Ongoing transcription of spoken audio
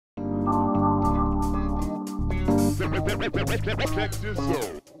Check this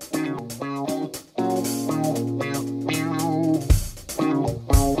out.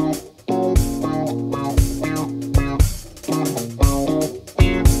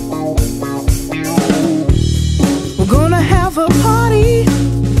 We're gonna have a party,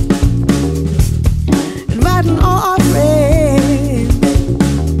 inviting all our friends.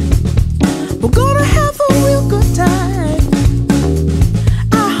 We're gonna have a real good time.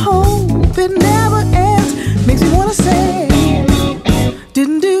 I hope it never ends. Makes me wanna say,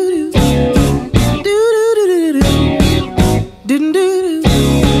 didn't do do do do do do didn't do do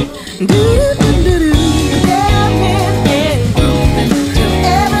do do do.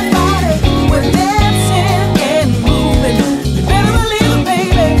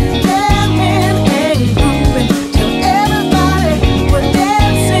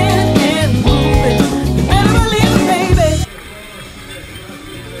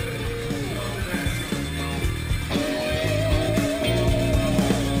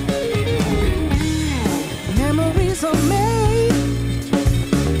 Memories are made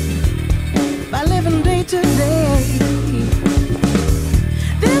by living day to day.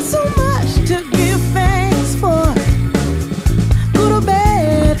 There's so much to give thanks for, good or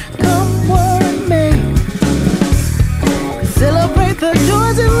bad, come what may. Celebrate the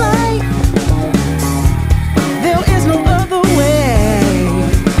joys in life, there is no other way.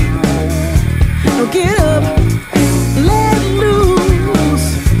 Now get up, let loose,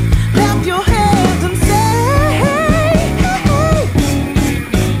 clap your hands and say, hey, hey, hey.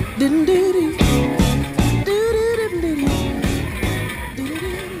 Didn't do do do do do do do do.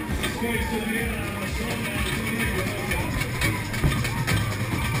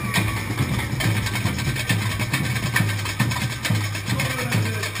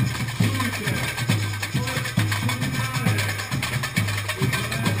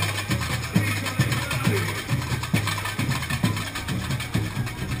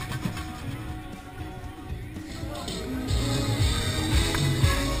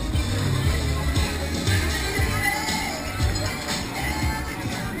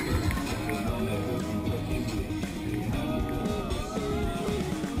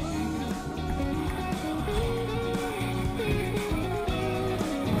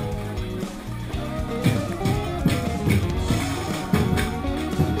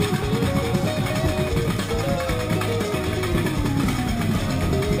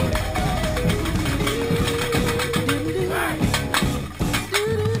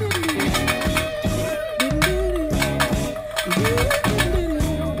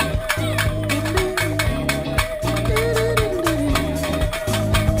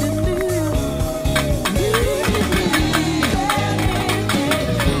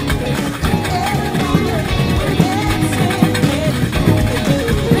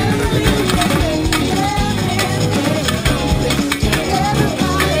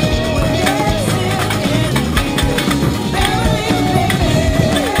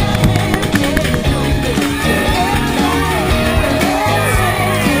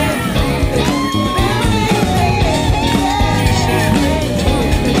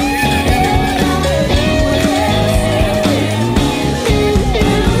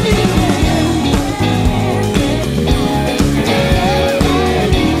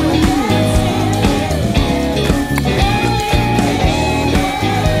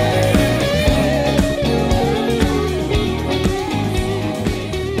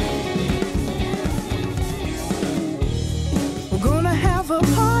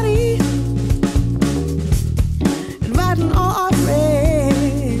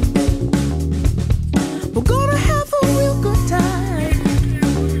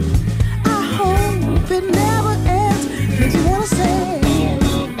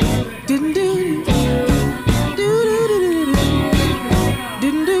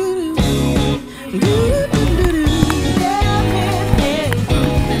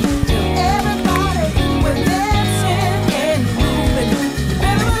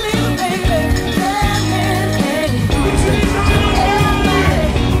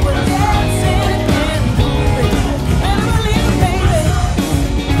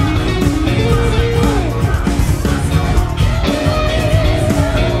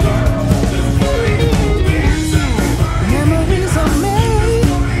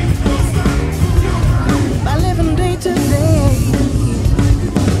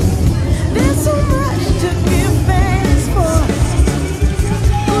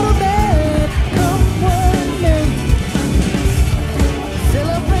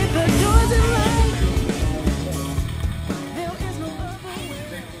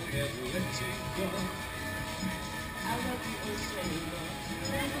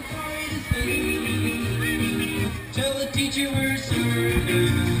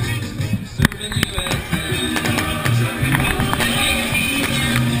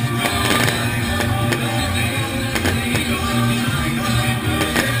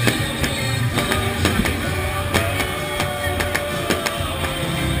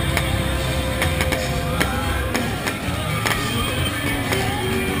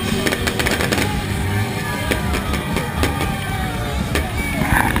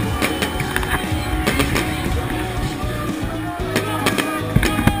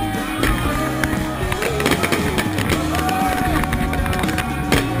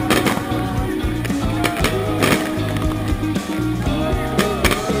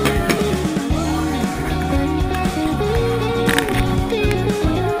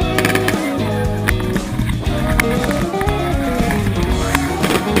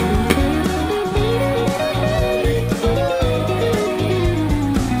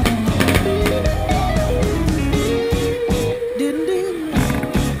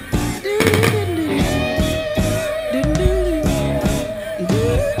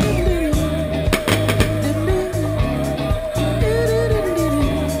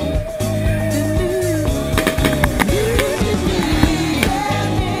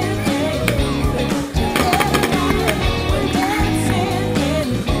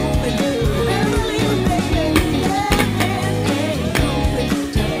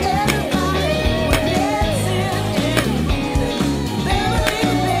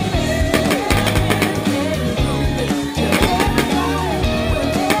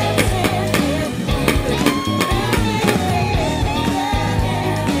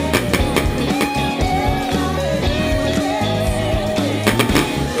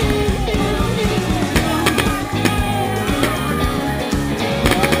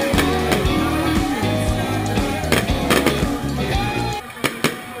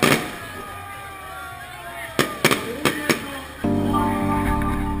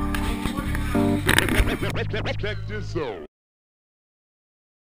 Check this out.